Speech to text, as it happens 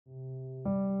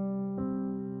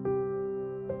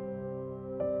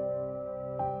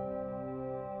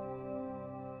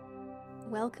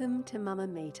Welcome to Mama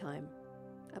Me Time,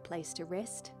 a place to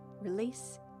rest,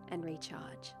 release, and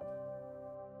recharge.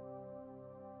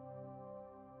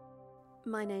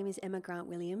 My name is Emma Grant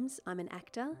Williams. I'm an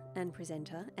actor and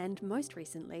presenter, and most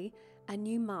recently, a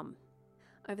new mum.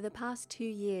 Over the past 2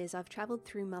 years, I've travelled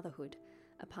through motherhood,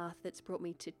 a path that's brought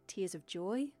me to tears of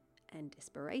joy and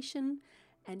desperation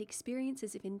and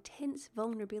experiences of intense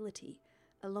vulnerability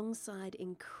alongside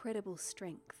incredible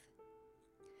strength.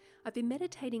 I've been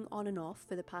meditating on and off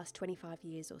for the past 25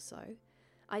 years or so.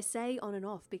 I say on and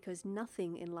off because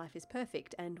nothing in life is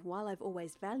perfect, and while I've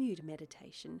always valued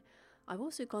meditation, I've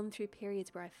also gone through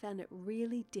periods where I found it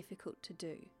really difficult to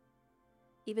do.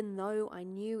 Even though I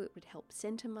knew it would help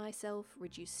center myself,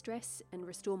 reduce stress, and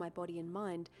restore my body and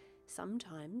mind,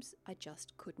 sometimes I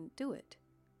just couldn't do it.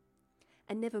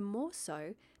 And never more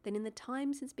so than in the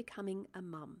time since becoming a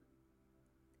mum.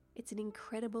 It's an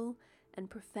incredible and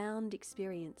profound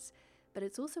experience, but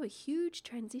it's also a huge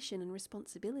transition and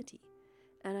responsibility.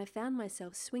 And I found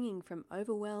myself swinging from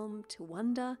overwhelm to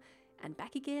wonder and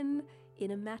back again in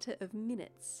a matter of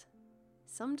minutes,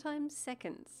 sometimes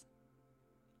seconds.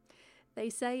 They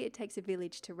say it takes a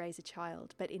village to raise a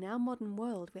child, but in our modern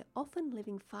world, we're often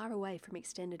living far away from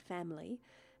extended family,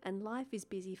 and life is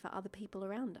busy for other people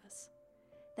around us.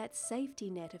 That safety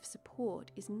net of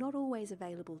support is not always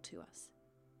available to us.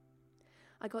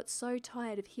 I got so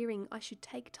tired of hearing I should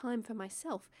take time for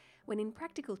myself, when in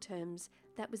practical terms,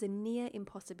 that was a near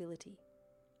impossibility.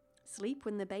 Sleep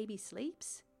when the baby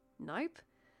sleeps? Nope.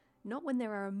 Not when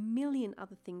there are a million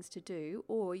other things to do,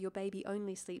 or your baby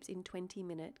only sleeps in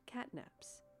 20-minute cat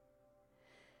naps.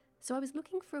 So I was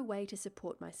looking for a way to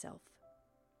support myself.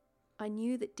 I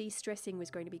knew that de-stressing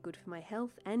was going to be good for my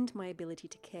health and my ability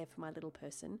to care for my little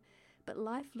person, but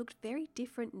life looked very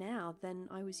different now than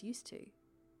I was used to.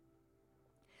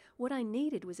 What I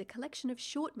needed was a collection of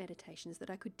short meditations that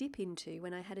I could dip into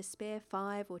when I had a spare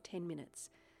 5 or 10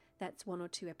 minutes. That's 1 or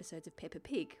 2 episodes of Peppa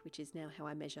Pig, which is now how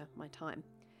I measure my time.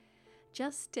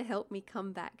 Just to help me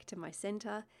come back to my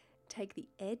center, take the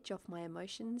edge off my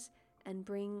emotions, and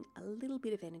bring a little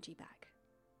bit of energy back.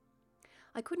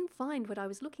 I couldn't find what I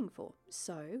was looking for,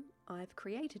 so I've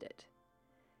created it.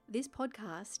 This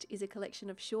podcast is a collection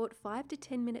of short 5 to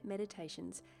 10 minute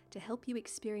meditations to help you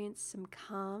experience some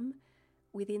calm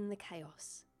within the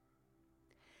chaos.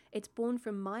 It's born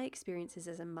from my experiences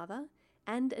as a mother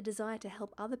and a desire to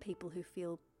help other people who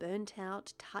feel burnt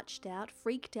out, touched out,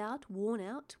 freaked out, worn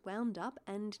out, wound up,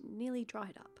 and nearly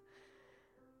dried up.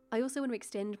 I also want to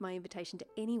extend my invitation to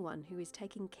anyone who is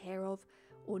taking care of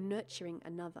or nurturing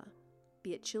another,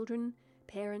 be it children,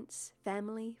 parents,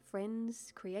 family,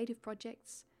 friends, creative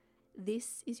projects.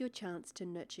 This is your chance to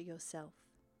nurture yourself.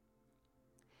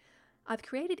 I've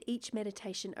created each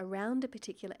meditation around a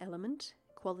particular element,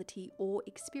 quality, or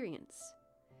experience.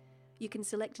 You can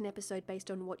select an episode based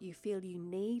on what you feel you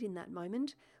need in that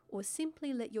moment, or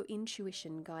simply let your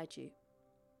intuition guide you.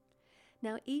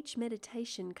 Now, each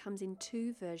meditation comes in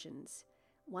 2 versions,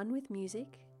 one with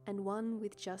music and one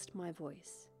with just my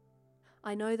voice.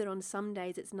 I know that on some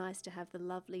days it's nice to have the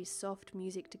lovely, soft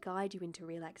music to guide you into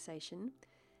relaxation,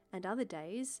 and other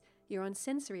days you're on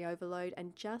sensory overload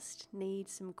and just need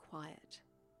some quiet.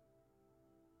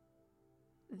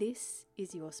 This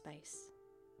is your space.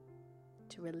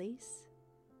 To release,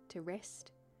 to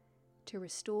rest, to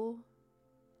restore,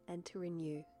 and to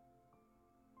renew.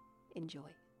 Enjoy.